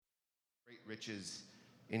riches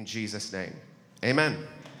in Jesus' name. Amen.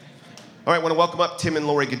 All right, I want to welcome up Tim and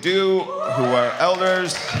Laurie Goddu, who are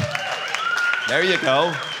elders. There you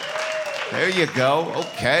go. There you go.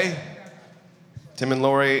 Okay. Tim and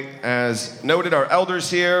Laurie, as noted, are elders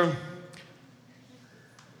here.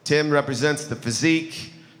 Tim represents the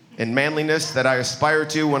physique and manliness that I aspire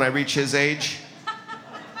to when I reach his age.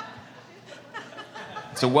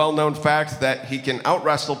 It's a well-known fact that he can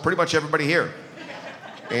out-wrestle pretty much everybody here.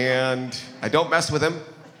 And I don't mess with him.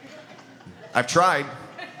 I've tried.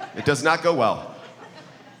 It does not go well.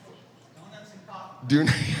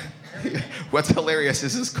 What's hilarious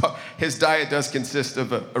is his diet does consist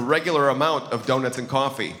of a regular amount of donuts and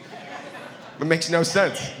coffee. It makes no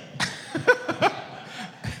sense.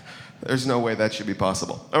 There's no way that should be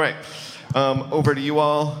possible. All right, over to you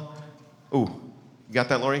all. Ooh, you got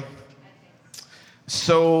that, Laurie?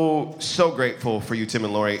 So grateful for you, Tim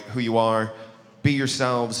and Laurie, who you are. Be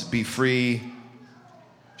yourselves, be free,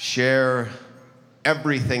 share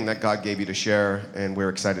everything that God gave you to share, and we're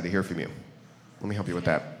excited to hear from you. Let me help you with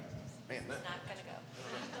that. Man, not going to go.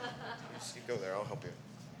 You go there, I'll help you.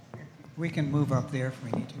 We can move up there if we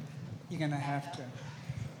need to. You're going to have to.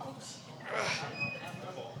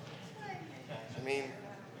 I mean,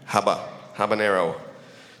 habanero.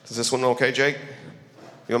 Is this one okay, Jake?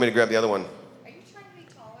 You want me to grab the other one? Are you trying to be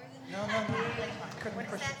taller than me? No. I couldn't What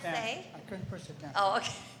push does it that down. say? I couldn't push it down. Oh,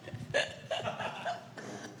 okay.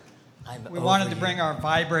 We wanted to bring our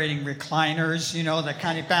vibrating recliners, that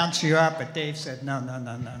kind of bounce you up, but Dave said, no.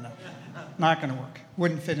 Not going to work.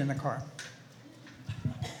 Wouldn't fit in the car.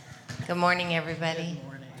 Good morning, everybody. Good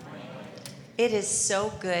morning. It is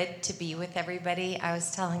so good to be with everybody. I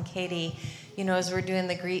was telling Katie, as we're doing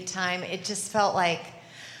the greet time, it just felt like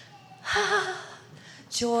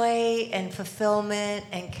joy and fulfillment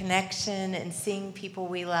and connection and seeing people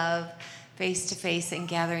we love face to face and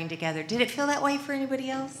gathering together. Did it feel that way for anybody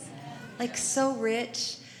else? Like so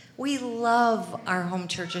rich. We love our home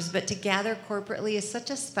churches, but to gather corporately is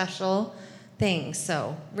such a special thing.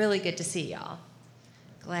 So really good to see y'all.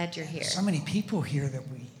 Glad you're here. So many people here that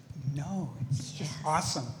we know. It's just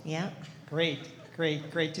awesome. Yeah. Great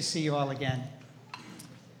to see you all again.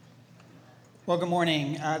 Well, good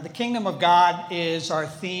morning. The Kingdom of God is our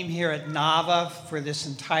theme here at Nava for this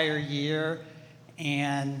entire year.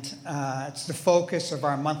 And it's the focus of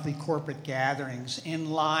our monthly corporate gatherings,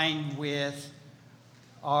 in line with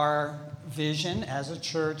our vision as a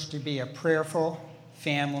church to be a prayerful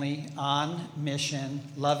family on mission,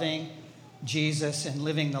 loving Jesus and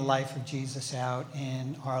living the life of Jesus out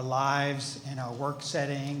in our lives, in our work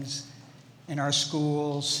settings, in our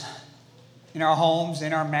schools, in our homes,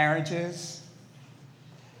 in our marriages.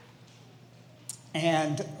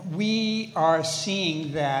 And we are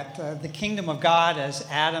seeing that the kingdom of God, as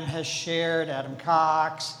Adam has shared, Adam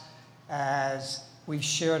Cox, as we've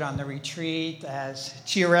shared on the retreat, as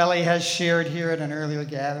Chiarelli has shared here at an earlier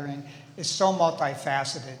gathering, is so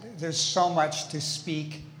multifaceted. There's so much to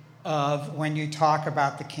speak of when you talk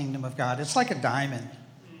about the kingdom of God. It's like a diamond.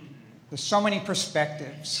 There's so many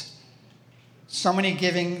perspectives, so many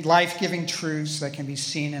life-giving truths that can be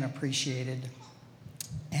seen and appreciated.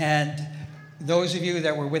 And those of you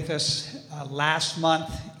that were with us last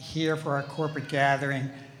month here for our corporate gathering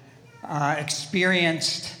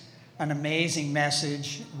experienced an amazing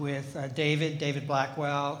message with David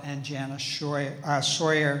Blackwell, and Jana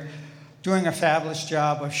Sawyer doing a fabulous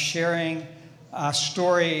job of sharing a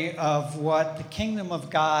story of what the kingdom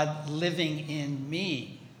of God living in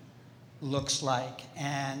me looks like.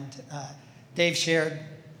 And Dave shared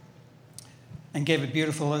and gave a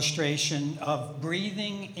beautiful illustration of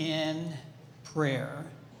breathing in prayer.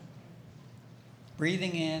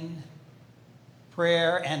 Breathing in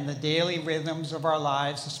prayer and the daily rhythms of our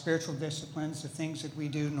lives, the spiritual disciplines, the things that we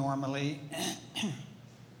do normally,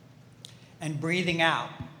 and breathing out.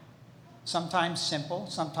 Sometimes simple,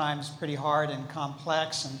 sometimes pretty hard and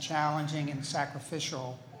complex and challenging and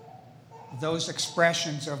sacrificial. Those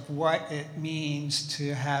expressions of what it means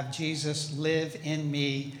to have Jesus live in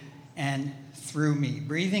me and through me.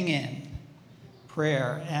 Breathing in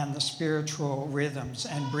prayer and the spiritual rhythms,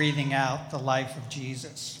 and breathing out the life of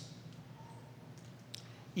Jesus.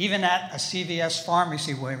 Even at a CVS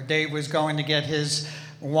pharmacy where Dave was going to get his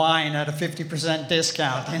wine at a 50%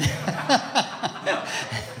 discount.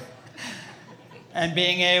 And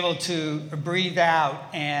being able to breathe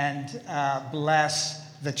out and bless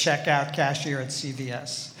the checkout cashier at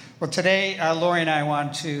CVS. Well, today, Laurie and I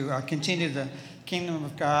want to continue the Kingdom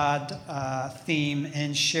of God theme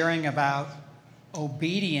in sharing about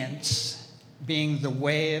obedience being the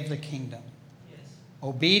way of the kingdom. Yes.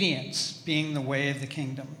 Obedience being the way of the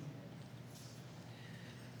kingdom.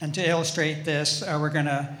 And to illustrate this, where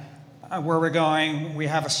we're going, we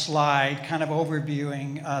have a slide kind of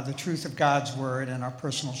overviewing the truth of God's Word and our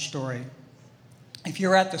personal story. If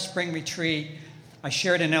you're at the spring retreat, I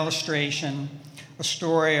shared an illustration, a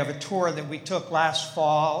story of a tour that we took last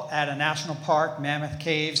fall at a national park, Mammoth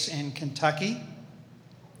Caves in Kentucky,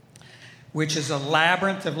 which is a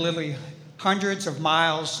labyrinth of literally hundreds of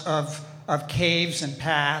miles of caves and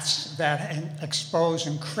paths that expose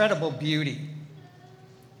incredible beauty.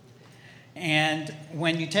 And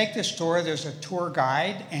when you take this tour, there's a tour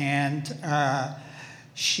guide, and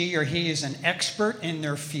she or he is an expert in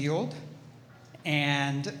their field,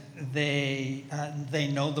 and they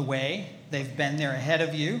know the way. They've been there ahead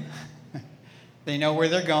of you. They know where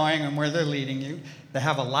they're going and where they're leading you. They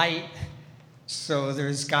have a light, so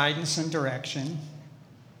there's guidance and direction.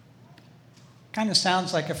 Kind of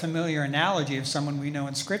sounds like a familiar analogy of someone we know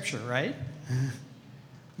in Scripture, right?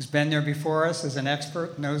 Who's been there before us, is an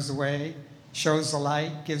expert, knows the way, shows the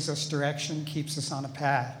light, gives us direction, keeps us on a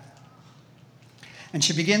path. And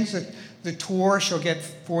she begins the tour. She'll get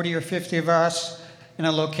 40 or 50 of us in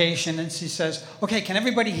a location, and she says, okay, can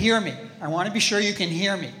everybody hear me? I want to be sure you can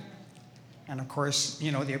hear me. And of course,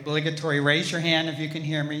 the obligatory raise your hand if you can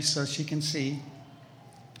hear me so she can see.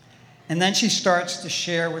 And then she starts to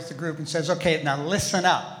share with the group and says, okay, now listen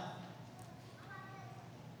up.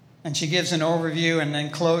 And she gives an overview and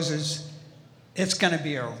then closes, it's going to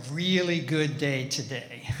be a really good day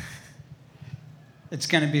today. It's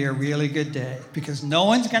going to be a really good day because no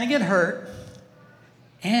one's going to get hurt.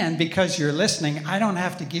 And because you're listening, I don't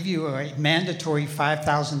have to give you a mandatory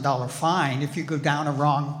 $5,000 fine if you go down a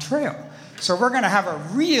wrong trail. So we're going to have a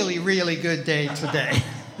really, really good day today.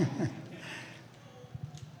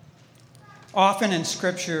 Often in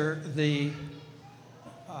Scripture, the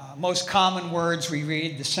most common words we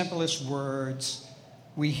read, the simplest words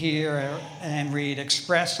we hear and read,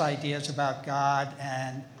 express ideas about God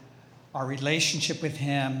and our relationship with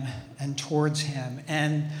Him and towards Him.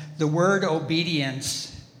 And the word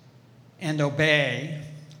obedience and obey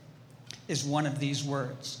is one of these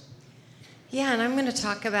words. Yeah, and I'm going to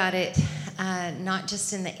talk about it not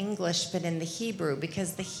just in the English, but in the Hebrew,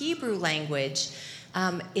 because the Hebrew language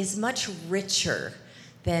is much richer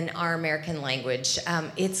than our American language.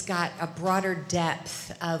 It's got a broader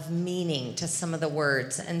depth of meaning to some of the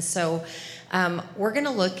words. And so we're going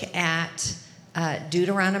to look at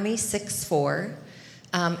Deuteronomy 6:4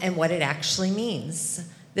 and what it actually means.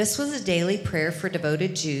 This was a daily prayer for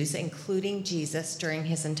devoted Jews, including Jesus, during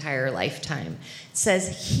his entire lifetime. It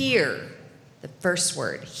says, "Hear," the first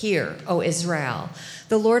word, "Hear, O Israel,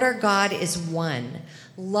 the Lord our God is one.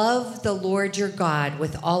 Love the Lord your God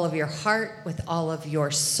with all of your heart, with all of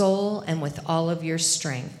your soul, and with all of your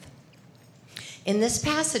strength." In this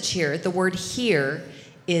passage here, the word "hear"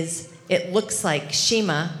 it looks like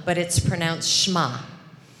Shema, but it's pronounced Shema.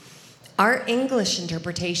 Our English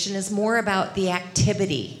interpretation is more about the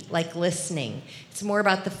activity, like listening. It's more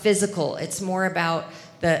about the physical. It's more about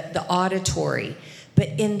the auditory. But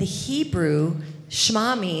in the Hebrew,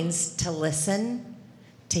 Shema means to listen,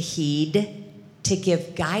 to heed, to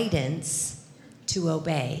give guidance, to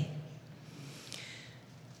obey.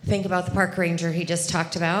 Think about the park ranger he just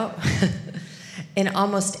talked about. In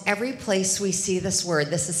almost every place we see this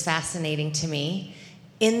word, this is fascinating to me.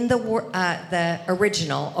 In the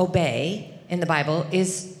original, obey, in the Bible,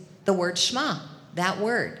 is the word Shema, that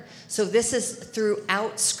word. So this is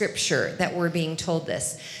throughout Scripture that we're being told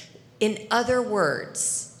this. In other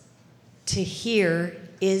words, to hear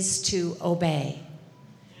is to obey.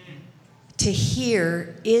 To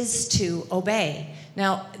hear is to obey.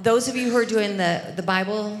 Now, those of you who are doing the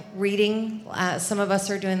Bible reading, some of us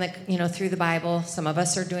are doing through the Bible. Some of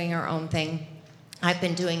us are doing our own thing. I've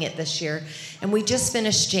been doing it this year. And we just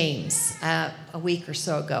finished James a week or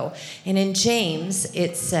so ago. And in James,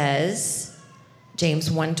 it says, James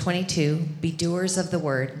 1:22, "Be doers of the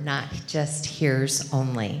word, not just hearers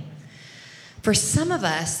only." For some of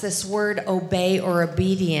us, this word obey or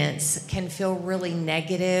obedience can feel really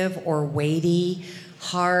negative or weighty,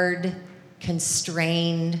 hard,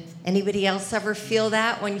 constrained. Anybody else ever feel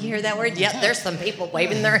that when you hear that word? Yep, there's some people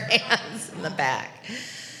waving their hands in the back.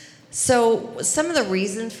 So some of the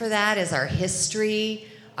reasons for that is our history,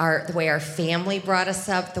 the way our family brought us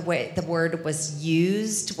up, the way the word was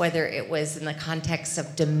used, whether it was in the context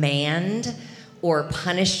of demand or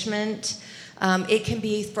punishment. It can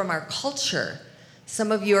be from our culture.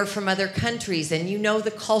 Some of you are from other countries, and you know the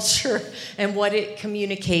culture and what it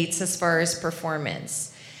communicates as far as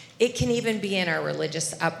performance. It can even be in our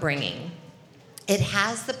religious upbringing. It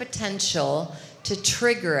has the potential to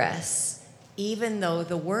trigger us, even though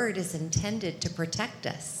the word is intended to protect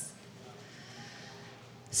us.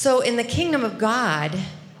 So in the kingdom of God,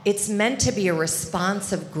 it's meant to be a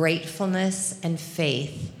response of gratefulness and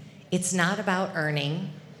faith. It's not about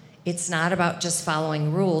earning. It's not about just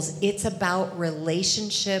following rules. It's about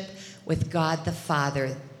relationship with God the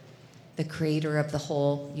Father, the creator of the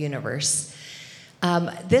whole universe.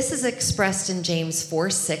 This is expressed in James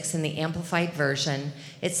 4:6 in the Amplified Version.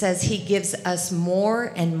 It says, he gives us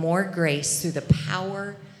more and more grace through the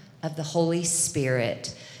power of the Holy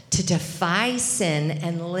Spirit to defy sin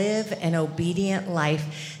and live an obedient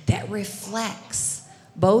life that reflects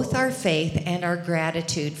both our faith and our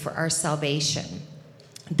gratitude for our salvation.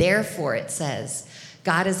 Therefore, it says,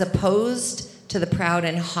 God is opposed to the proud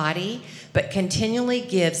and haughty, but continually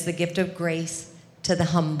gives the gift of grace to the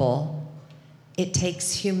humble. It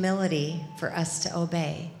takes humility for us to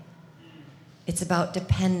obey. It's about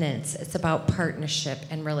dependence. It's about partnership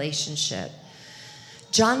and relationship.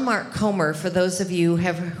 John Mark Comer, for those of you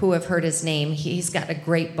who have heard his name, he's got a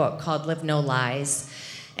great book called Live No Lies.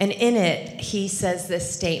 And in it, he says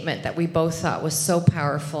this statement that we both thought was so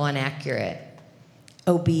powerful and accurate.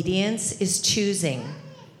 Obedience is choosing,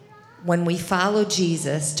 when we follow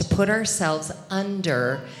Jesus, to put ourselves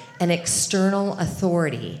under an external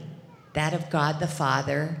authority, that of God the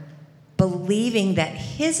Father, believing that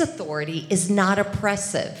his authority is not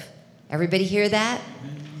oppressive. Everybody hear that?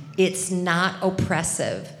 It's not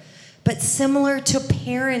oppressive, but similar to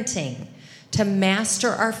parenting, to master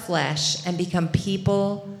our flesh and become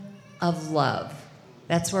people of love.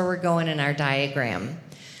 That's where we're going in our diagram.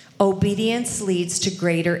 Obedience leads to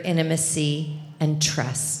greater intimacy and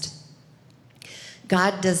trust.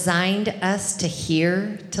 God designed us to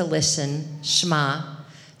hear, to listen, Shema,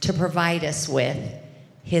 to provide us with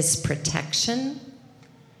his protection,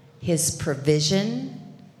 his provision,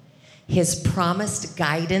 his promised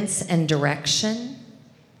guidance and direction,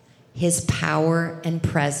 his power and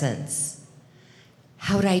presence.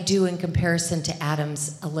 How would I do in comparison to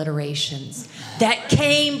Adam's alliterations? That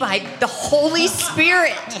came by the Holy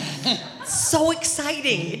Spirit. So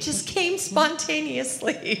exciting. It just came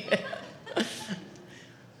spontaneously.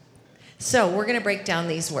 So we're going to break down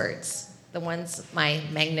these words. The ones, my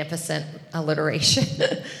magnificent alliteration.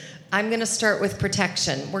 I'm going to start with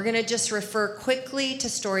protection. We're going to just refer quickly to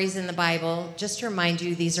stories in the Bible, just to remind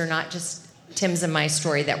you these are not just Tim's and my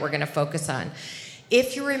story that we're going to focus on.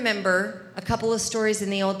 If you remember a couple of stories in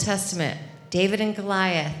the Old Testament, David and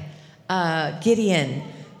Goliath, Gideon,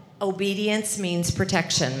 obedience means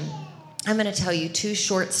protection. I'm going to tell you 2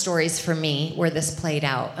 short stories for me where this played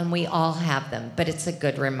out, and we all have them, but it's a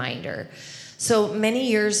good reminder. So many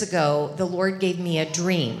years ago, the Lord gave me a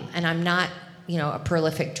dream, and I'm not a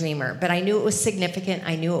prolific dreamer, but I knew it was significant.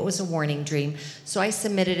 I knew it was a warning dream. So I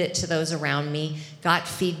submitted it to those around me, got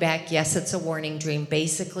feedback. Yes, it's a warning dream.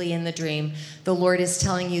 Basically in the dream, the Lord is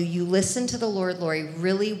telling you, you listen to the Lord, Laurie,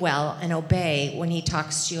 really well and obey when he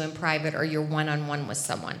talks to you in private or you're one-on-one with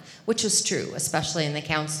someone, which is true, especially in the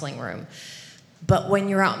counseling room. But when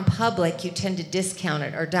you're out in public, you tend to discount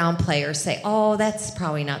it or downplay or say, oh, that's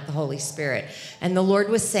probably not the Holy Spirit. And the Lord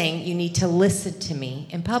was saying, you need to listen to me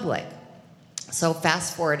in public. So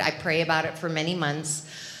fast forward, I pray about it for many months.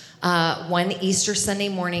 One Easter Sunday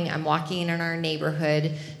morning, I'm walking in our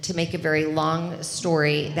neighborhood. To make a very long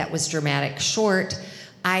story that was dramatic short,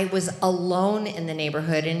 I was alone in the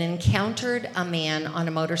neighborhood and encountered a man on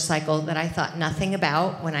a motorcycle that I thought nothing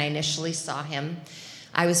about when I initially saw him.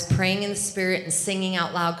 I was praying in the Spirit and singing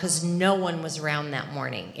out loud because no one was around that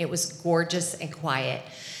morning. It was gorgeous and quiet.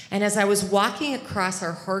 And as I was walking across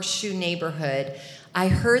our horseshoe neighborhood, I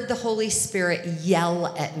heard the Holy Spirit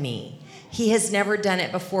yell at me. He has never done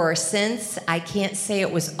it before or since. I can't say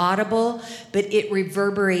it was audible, but it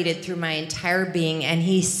reverberated through my entire being, and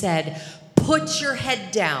he said, put your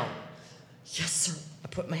head down. Yes, sir. I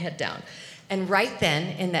put my head down. And right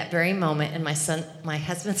then, in that very moment, and my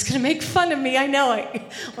husband's going to make fun of me. I know.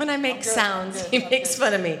 When I make sounds, he makes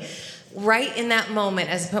fun of me. Right in that moment,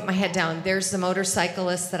 as I put my head down, there's the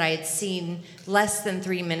motorcyclist that I had seen less than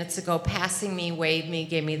 3 minutes ago passing me, waved me,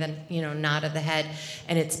 gave me the nod of the head,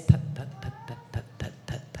 and it's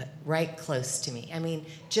right close to me. I mean,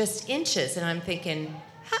 just inches, and I'm thinking,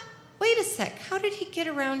 wait a sec, how did he get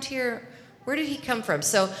around here? Where did he come from?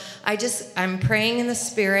 So I'm praying in the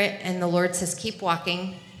Spirit, and the Lord says, keep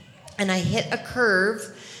walking, and I hit a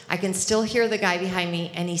curve. I can still hear the guy behind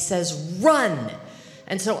me, and he says, run.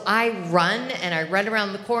 And so I run, and I run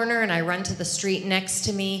around the corner, and I run to the street next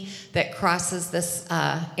to me that crosses this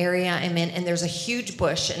area I'm in, and there's a huge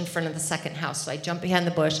bush in front of the second house. So I jump behind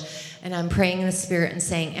the bush, and I'm praying in the Spirit and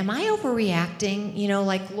saying, am I overreacting?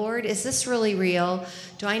 Like, Lord, is this really real?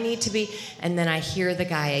 Do I need to be? And then I hear the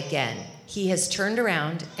guy again. he has turned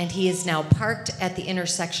around and he is now parked at the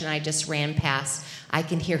intersection I just ran past. I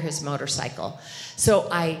can hear his motorcycle. So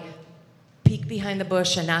I peek behind the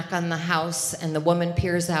bush, I knock on the house, and the woman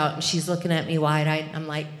peers out, and she's looking at me wide-eyed. I'm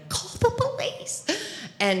like, call the police.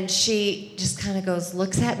 And she just kind of goes,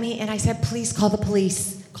 looks at me, and I said, please call the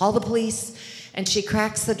police. Call the police. And she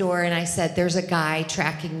cracks the door, and I said, there's a guy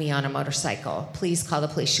tracking me on a motorcycle. Please call the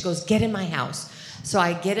police. She goes, get in my house. So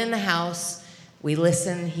I get in the house. We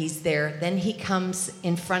listen. He's there. Then he comes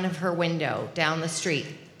in front of her window down the street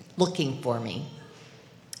looking for me.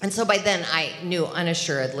 And so by then, I knew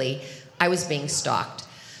unassuredly I was being stalked.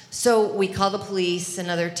 So we call the police.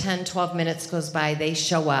 Another 10, 12 minutes goes by. They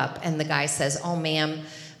show up, and the guy says, oh, ma'am,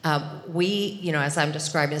 as I'm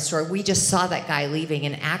describing the story, we just saw that guy leaving,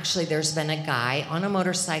 and actually there's been a guy on a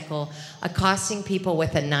motorcycle accosting people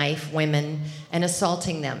with a knife, women, and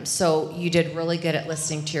assaulting them. So you did really good at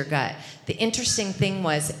listening to your gut. The interesting thing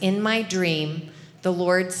was, in my dream, the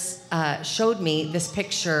Lord showed me this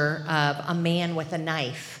picture of a man with a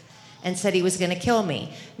knife and said he was going to kill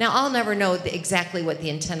me. Now, I'll never know exactly what the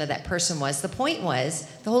intent of that person was. The point was,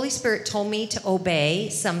 the Holy Spirit told me to obey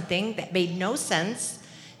something that made no sense.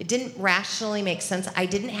 It didn't rationally make sense. I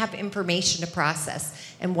didn't have information to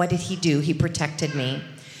process. And what did he do? He protected me.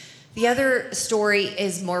 The other story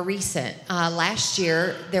is more recent. Last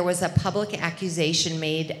year, there was a public accusation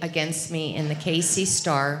made against me in the KC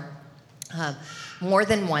Star more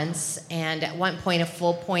than once, and at one point a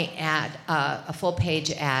full-page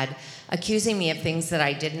ad accusing me of things that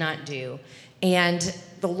I did not do. And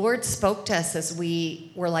the Lord spoke to us as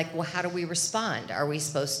we were like, well, how do we respond? Are we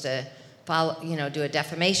supposed to follow, do a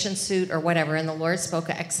defamation suit or whatever? And the Lord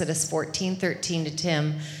spoke Exodus 14:13 to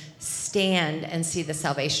Tim, stand and see the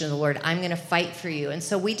salvation of the Lord. I'm going to fight for you. And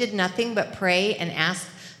so we did nothing but pray and ask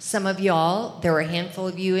some of y'all, there were a handful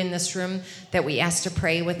of you in this room that we asked to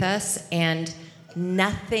pray with us, and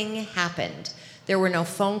nothing happened. There were no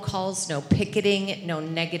phone calls, no picketing, no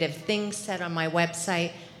negative things said on my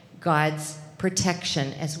website. God's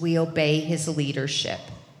protection as we obey his leadership.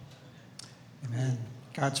 Amen.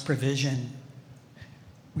 God's provision.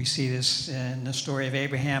 We see this in the story of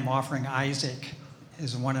Abraham offering Isaac,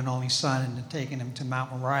 his one and only son, and taking him to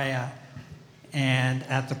Mount Moriah. And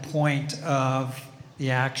at the point of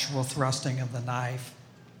the actual thrusting of the knife,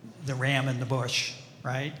 the ram in the bush,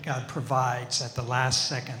 right? God provides at the last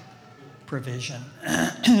second provision.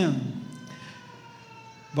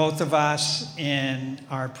 Both of us in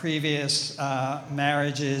our previous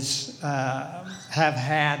marriages have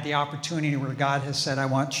had the opportunity where God has said, I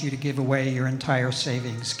want you to give away your entire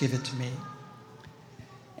savings. Give it to me.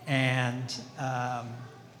 And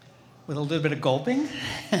with a little bit of gulping,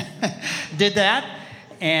 did that.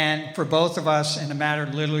 And for both of us, in a matter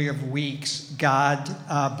literally of weeks, God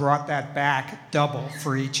brought that back double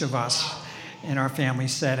for each of us in our family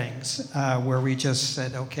settings, where we just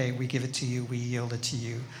said, okay, we give it to you, we yield it to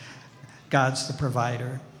you. God's the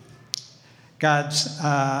provider. God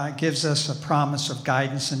gives us a promise of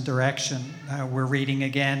guidance and direction. We're reading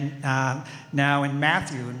again now in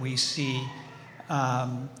Matthew, and we see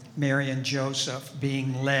Mary and Joseph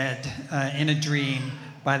being led in a dream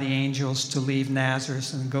by the angels to leave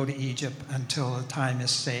Nazareth and go to Egypt until the time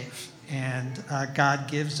is safe. And God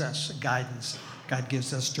gives us guidance. God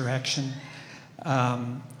gives us direction.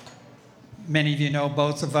 Many of you know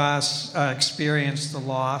both of us experienced the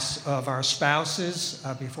loss of our spouses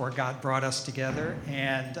before God brought us together.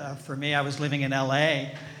 And for me, I was living in LA.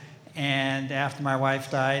 And after my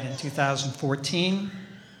wife died in 2014,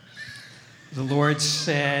 the Lord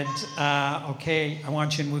said, okay, I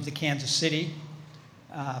want you to move to Kansas City.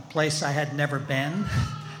 A place I had never been,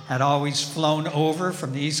 had always flown over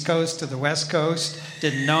from the East Coast to the West Coast,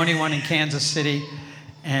 didn't know anyone in Kansas City,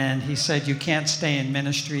 and he said, you can't stay in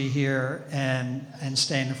ministry here and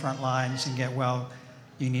stay in the front lines and get well.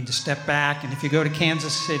 You need to step back, and if you go to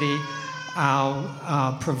Kansas City,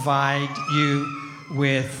 I'll provide you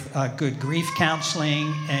with good grief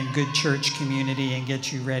counseling and good church community and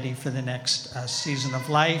get you ready for the next season of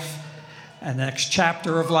life. A next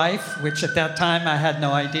chapter of life, which at that time I had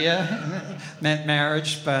no idea meant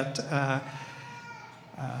marriage, but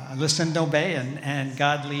listen and obey, and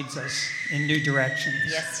God leads us in new directions.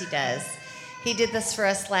 Yes, he does. He did this for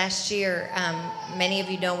us last year. Many of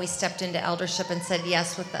you know we stepped into eldership and said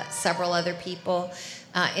yes with several other people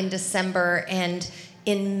in December, and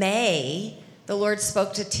in May, the Lord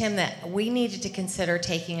spoke to Tim that we needed to consider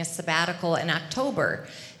taking a sabbatical in October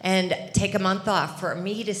and take a month off for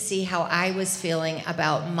me to see how I was feeling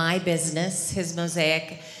about my business, his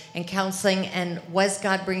Mosaic, and counseling. And was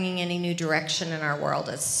God bringing any new direction in our world?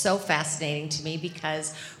 It's so fascinating to me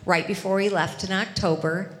because right before we left in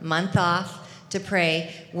October, month off to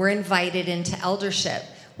pray, we're invited into eldership.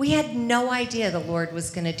 We had no idea the Lord was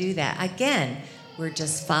going to do that. Again, we're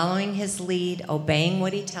just following his lead, obeying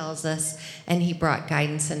what he tells us, and he brought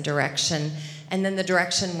guidance and direction. And then the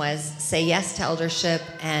direction was say yes to eldership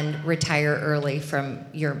and retire early from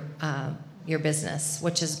your business,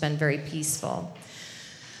 which has been very peaceful.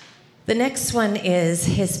 The next one is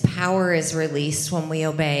his power is released when we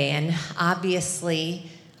obey. And obviously,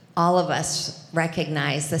 all of us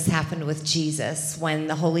recognize this happened with Jesus when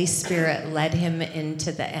the Holy Spirit led him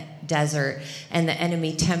into the desert and the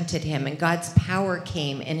enemy tempted him. And God's power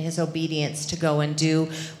came in his obedience to go and do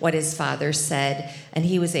what his Father said. And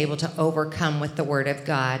he was able to overcome with the word of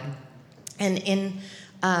God. And in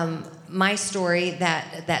my story,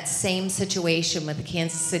 that same situation with the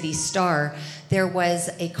Kansas City Star, there was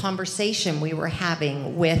a conversation we were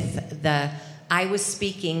having with I was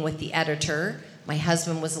speaking with the editor. My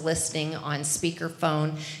husband was listening on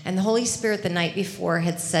speakerphone, and the Holy Spirit the night before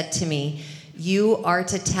had said to me, you are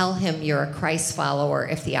to tell him you're a Christ follower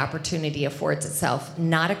if the opportunity affords itself,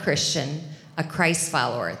 not a Christian, a Christ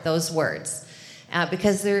follower, those words.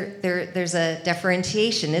 Because there's a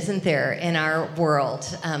differentiation, isn't there, in our world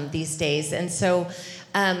these days. And so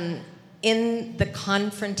in the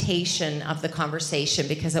confrontation of the conversation,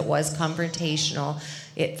 because it was confrontational,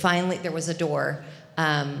 there was a door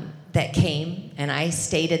that came, and I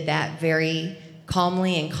stated that very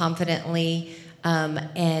calmly and confidently.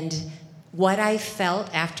 And what I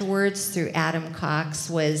felt afterwards through Adam Cox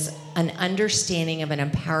was an understanding of an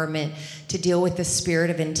empowerment to deal with the spirit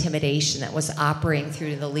of intimidation that was operating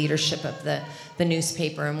through the leadership of the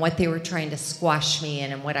newspaper and what they were trying to squash me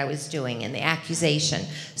in and what I was doing and the accusation.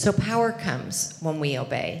 So power comes when we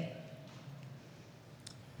obey.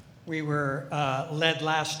 We were led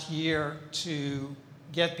last year to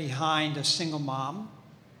get behind a single mom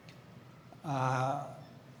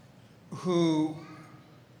who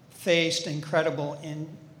faced incredible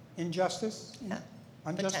injustice. Yeah.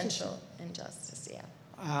 Potential injustice,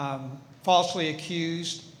 yeah. Falsely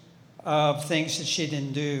accused of things that she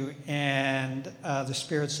didn't do. And the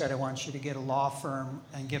Spirit said, I want you to get a law firm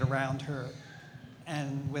and get around her.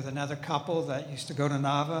 And with another couple that used to go to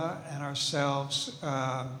Nava and ourselves,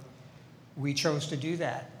 we chose to do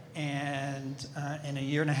that. And in a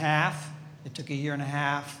year and a half, it took a year and a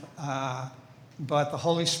half, but the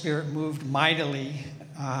Holy Spirit moved mightily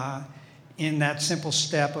in that simple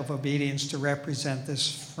step of obedience to represent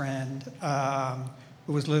this friend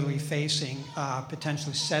who was literally facing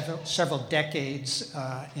potentially several decades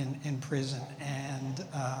in prison. And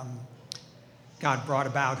God brought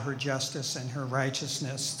about her justice and her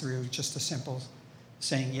righteousness through just a simple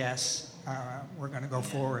saying, yes, we're going to go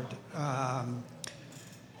forward.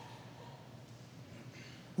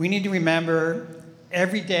 We need to remember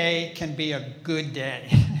every day can be a good day,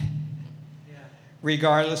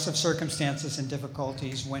 regardless of circumstances and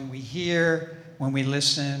difficulties. When we hear, when we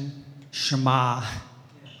listen, Shema,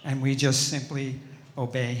 and we just simply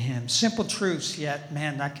obey him. Simple truths, yet,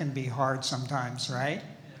 man, that can be hard sometimes, right?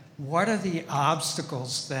 What are the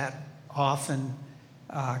obstacles that often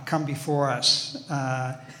come before us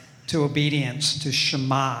to obedience, to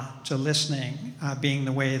Shema, to listening, being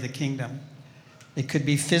the way of the kingdom? It could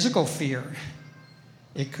be physical fear.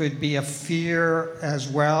 It could be a fear as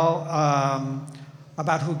well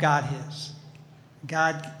about who God is.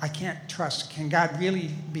 God, I can't trust. Can God really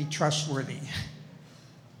be trustworthy?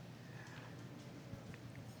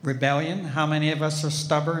 Rebellion. How many of us are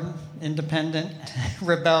stubborn, independent,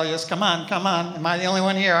 rebellious? Come on. Am I the only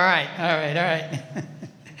one here? All right.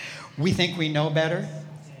 We think we know better.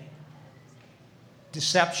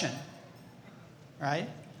 Deception.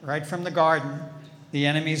 Right from the garden. The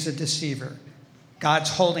enemy's a deceiver. God's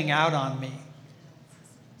holding out on me.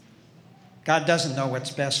 God doesn't know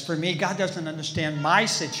what's best for me. God doesn't understand my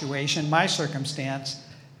situation, my circumstance.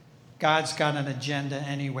 God's got an agenda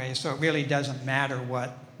anyway, so it really doesn't matter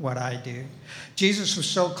what I do. Jesus was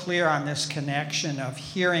so clear on this connection of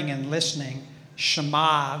hearing and listening,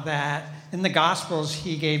 Shema, that in the Gospels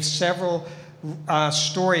he gave several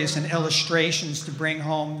stories and illustrations to bring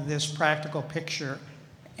home this practical picture.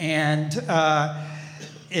 And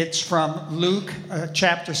it's from Luke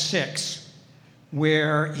chapter 6,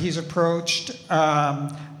 where he's approached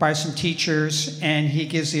by some teachers, and he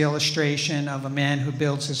gives the illustration of a man who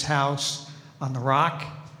builds his house on the rock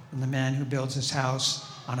and the man who builds his house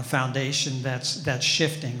on a foundation that's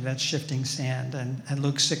shifting sand. And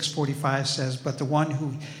Luke 6:45 says, but the one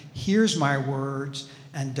who hears my words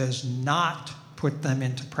and does not put them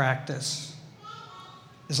into practice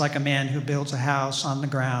is like a man who builds a house on the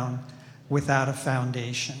ground without a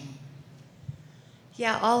foundation.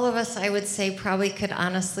 Yeah, all of us, I would say, probably could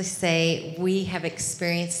honestly say we have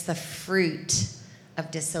experienced the fruit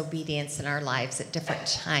of disobedience in our lives at different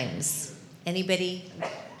times. Anybody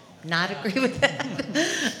not agree with that?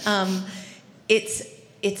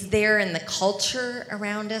 It's there in the culture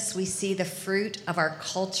around us. We see the fruit of our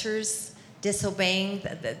cultures disobeying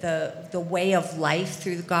the way of life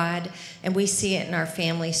through God, and we see it in our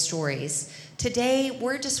family stories. Today,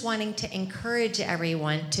 we're just wanting to encourage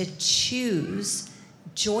everyone to choose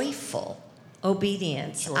joyful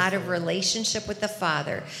obedience out of relationship with the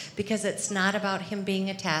Father, because it's not about him being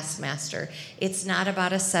a taskmaster. It's not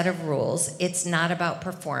about a set of rules. It's not about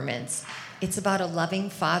performance. It's about a loving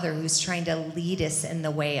Father who's trying to lead us in the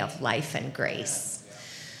way of life and grace.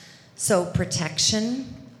 So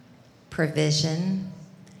protection, provision,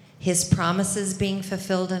 his promises being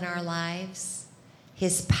fulfilled in our lives,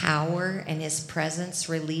 his power and his presence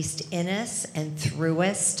released in us and through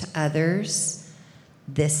us to others.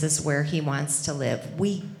 This is where he wants to live.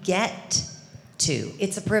 We get to.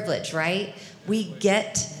 It's a privilege, right? We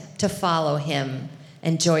get to follow him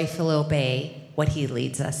and joyfully obey what he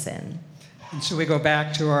leads us in. And so we go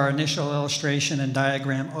back to our initial illustration and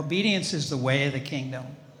diagram. Obedience is the way of the kingdom.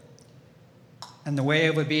 And the way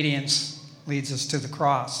of obedience leads us to the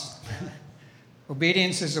cross.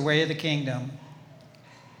 Obedience is the way of the kingdom.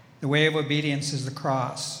 The way of obedience is the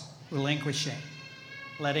cross. Relinquishing,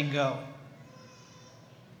 letting go,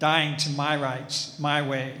 dying to my rights, my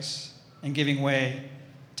ways, and giving way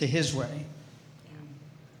to his way.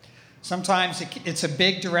 Sometimes it's a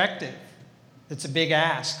big directive. It's a big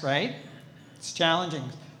ask, right? It's challenging.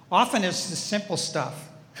 Often it's the simple stuff.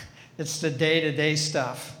 It's the day-to-day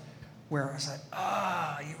stuff where I was like,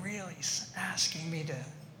 you're really asking me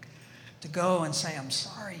to go and say, I'm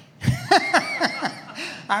sorry.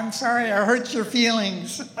 I'm sorry I hurt your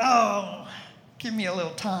feelings. Oh, give me a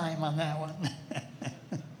little time on that one.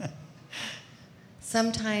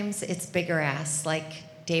 Sometimes it's bigger asks, like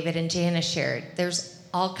David and Jana shared. There's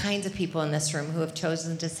all kinds of people in this room who have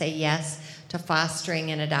chosen to say yes to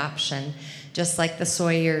fostering and adoption, just like the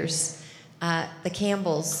Sawyers, the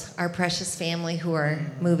Campbells, our precious family who are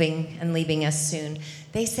moving and leaving us soon.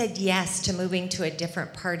 They said yes to moving to a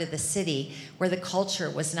different part of the city where the culture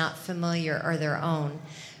was not familiar or their own.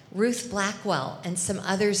 Ruth Blackwell and some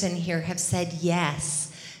others in here have said yes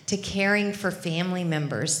to caring for family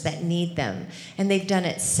members that need them, and they've done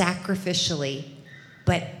it sacrificially.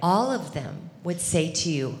 But all of them would say to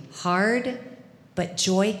you, hard, but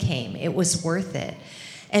joy came. It was worth it.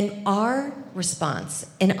 And our response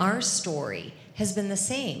in our story has been the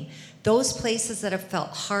same. Those places that have felt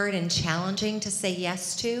hard and challenging to say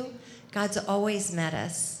yes to, God's always met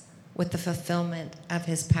us with the fulfillment of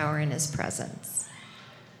his power and his presence.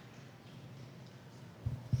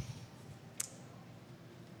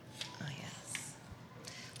 Oh, yes.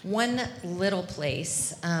 One little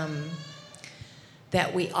place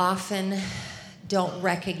that we often don't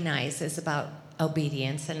recognize is about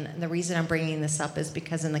obedience. And the reason I'm bringing this up is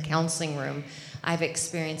because in the counseling room, I've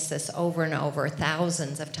experienced this over and over,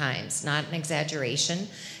 thousands of times, not an exaggeration.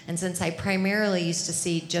 And since I primarily used to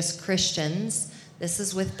see just Christians, this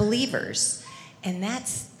is with believers. And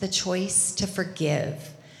that's the choice to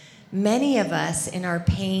forgive. Many of us, in our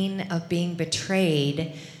pain of being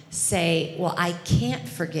betrayed, say, well, I can't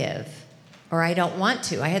forgive, or I don't want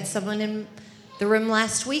to. I had someone in the room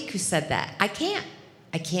last week who said that. I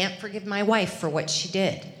can't forgive my wife for what she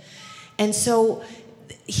did. And so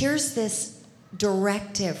here's this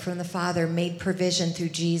directive from the Father made provision through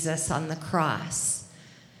Jesus on the cross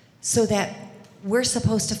so that we're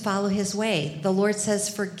supposed to follow his way. The Lord says,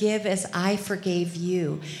 forgive as I forgave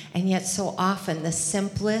you. And yet so often the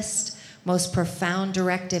simplest, most profound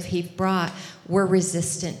directive he brought, we're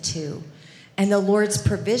resistant to. And the Lord's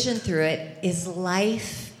provision through it is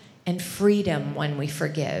life and freedom when we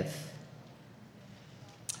forgive.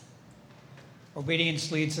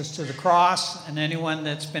 Obedience leads us to the cross, and anyone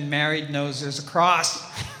that's been married knows there's a cross.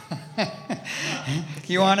 If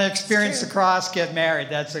you want to experience the cross, get married.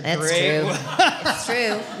 That's great true. It's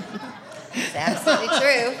true. It's absolutely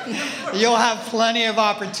true. You'll have plenty of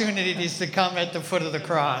opportunities to come at the foot of the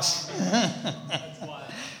cross.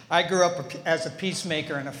 I grew up as a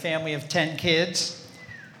peacemaker in a family of 10 kids,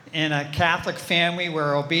 in a Catholic family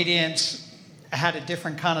where obedience had a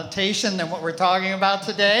different connotation than what we're talking about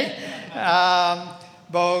today,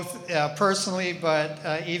 both personally,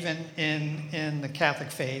 but even in the Catholic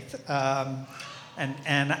faith. And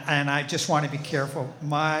I just want to be careful.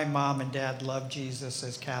 My mom and dad love Jesus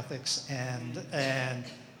as Catholics, and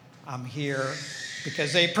I'm here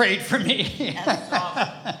because they prayed for me.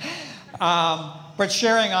 But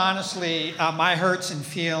sharing honestly, my hurts and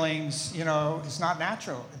feelings, it's not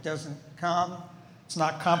natural. It doesn't come. It's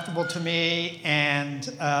not comfortable to me. And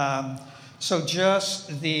so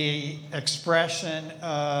just the expression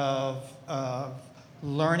of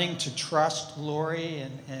learning to trust Laurie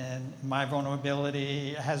and my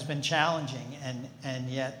vulnerability has been challenging and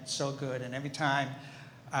yet so good. And every time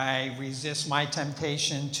I resist my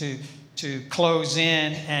temptation to close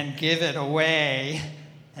in and give it away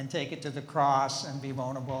and take it to the cross and be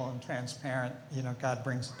vulnerable and transparent, God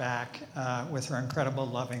brings it back with her incredible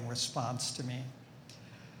loving response to me.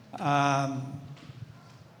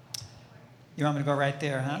 You want me to go right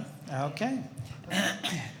there, huh? Okay.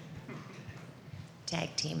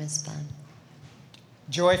 Tag team is fun.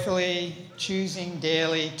 Joyfully choosing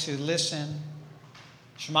daily to listen,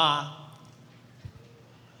 Shema,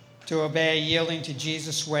 to obey, yielding to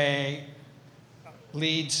Jesus' way,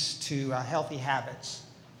 leads to healthy habits.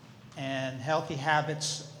 And healthy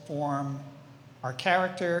habits form our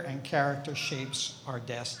character, and character shapes our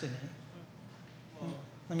destiny.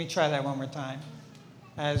 Let me try that one more time.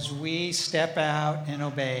 As we step out and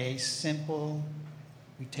obey, simple,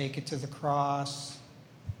 we take it to the cross,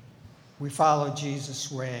 we follow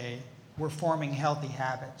Jesus' way, we're forming healthy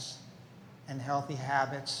habits. And healthy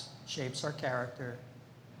habits shapes our character,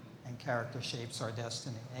 and character shapes our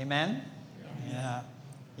destiny. Amen?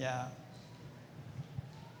 Yeah.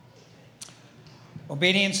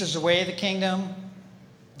 Obedience is the way of the kingdom.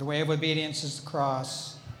 The way of obedience is the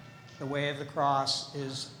cross. The way of the cross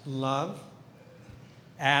is love.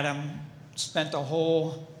 Adam spent a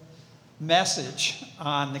whole message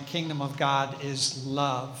on the kingdom of God is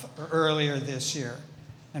love earlier this year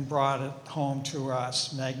and brought it home to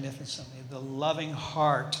us magnificently. The loving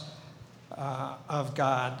heart of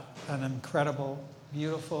God, an incredible,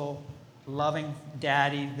 beautiful, loving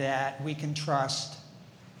daddy that we can trust,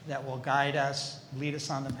 that will guide us, lead us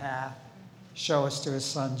on the path, show us to his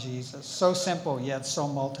son Jesus. So simple, yet so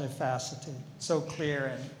multifaceted, so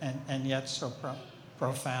clear and yet so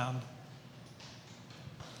profound.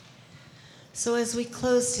 So as we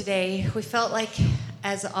close today, we felt like,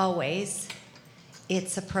 as always,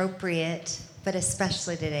 it's appropriate, but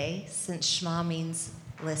especially today, since Shema means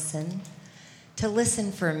listen, to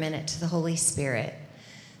listen for a minute to the Holy Spirit.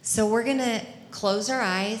 So we're going to close our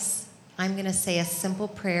eyes. I'm going to say a simple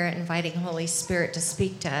prayer inviting Holy Spirit to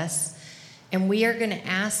speak to us. And we are going to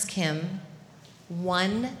ask him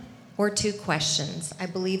 1 or 2 questions. I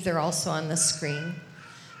believe they're also on the screen,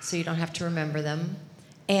 so you don't have to remember them.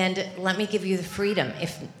 And let me give you the freedom.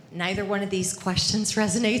 If neither one of these questions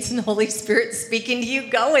resonates and the Holy Spirit's speaking to you,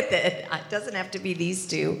 go with it. It doesn't have to be these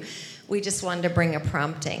 2. We just wanted to bring a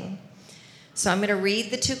prompting. So I'm going to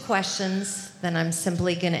read the 2 questions, then I'm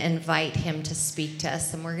simply going to invite him to speak to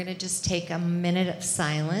us. And we're going to just take a minute of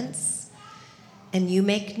silence, and you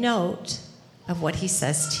make note of what he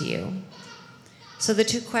says to you. So the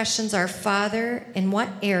 2 questions are, Father, in what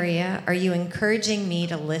area are you encouraging me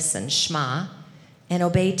to listen, Shema, and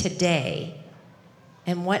obey today?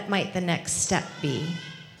 And what might the next step be?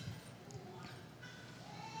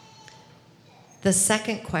 The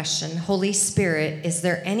second question, Holy Spirit, is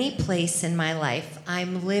there any place in my life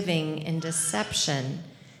I'm living in deception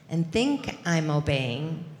and think I'm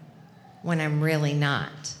obeying when I'm really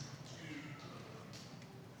not?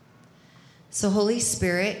 So Holy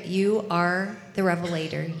Spirit, you are the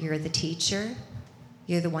revelator. You're the teacher.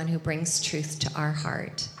 You're the one who brings truth to our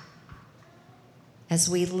heart. As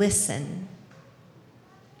we listen,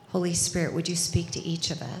 Holy Spirit, would you speak to each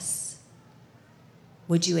of us?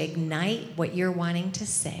 Would you ignite what you're wanting to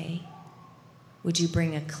say? Would you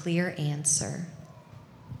bring a clear answer?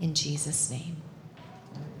 In Jesus' name.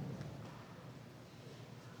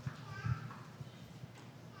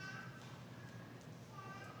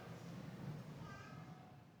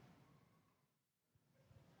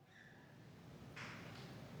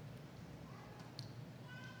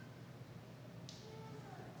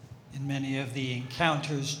 In many of the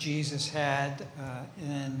encounters Jesus had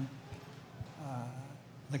in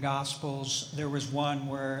the Gospels, there was one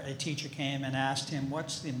where a teacher came and asked him,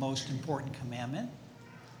 what's the most important commandment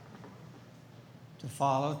to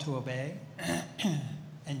follow, to obey?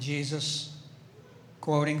 And Jesus,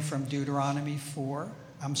 quoting from Deuteronomy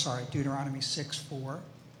 6:4,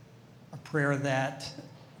 a prayer that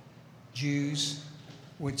Jews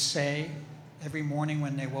would say every morning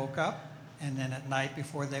when they woke up and then at night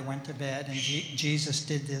before they went to bed, and Jesus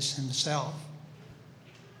did this himself.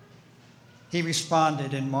 He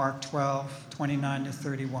responded in Mark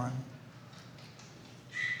 12:29-31.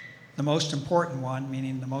 The most important one,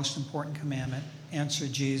 meaning the most important commandment,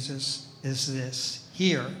 answered Jesus, is this.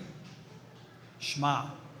 Hear, Shema,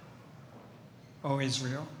 O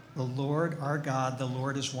Israel, the Lord our God, the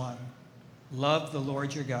Lord is one. Love the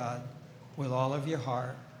Lord your God with all of your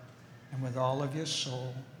heart and with all of your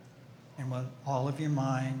soul and with all of your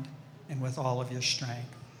mind and with all of your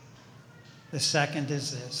strength. The second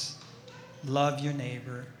is this. Love your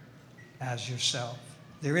neighbor as yourself.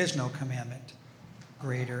 There is no commandment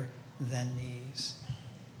greater than these.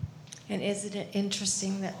 And isn't it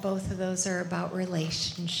interesting that both of those are about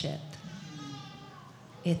relationship?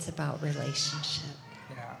 It's about relationship.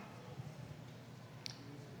 Yeah.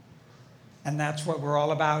 And that's what we're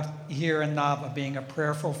all about here in Nava, being a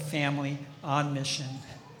prayerful family on mission,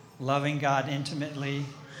 loving God intimately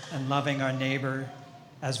and loving our neighbor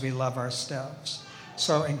as we love ourselves.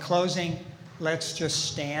 So in closing, let's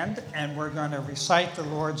just stand and we're going to recite the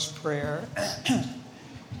Lord's Prayer.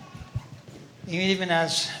 Even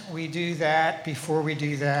as we do that, before we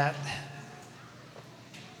do that,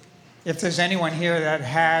 if there's anyone here that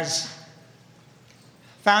has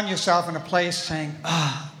found yourself in a place saying,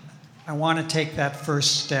 I want to take that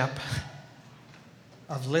first step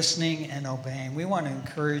of listening and obeying, we want to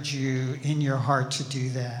encourage you in your heart to do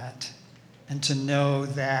that and to know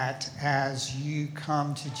that as you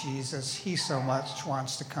come to Jesus, he so much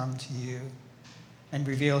wants to come to you and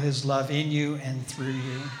reveal his love in you and through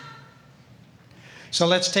you. So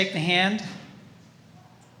let's take the hand,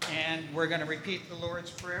 and we're going to repeat the Lord's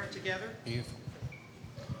Prayer together. Beautiful.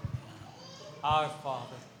 Our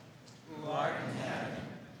Father, who art in heaven,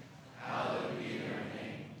 hallowed be your name.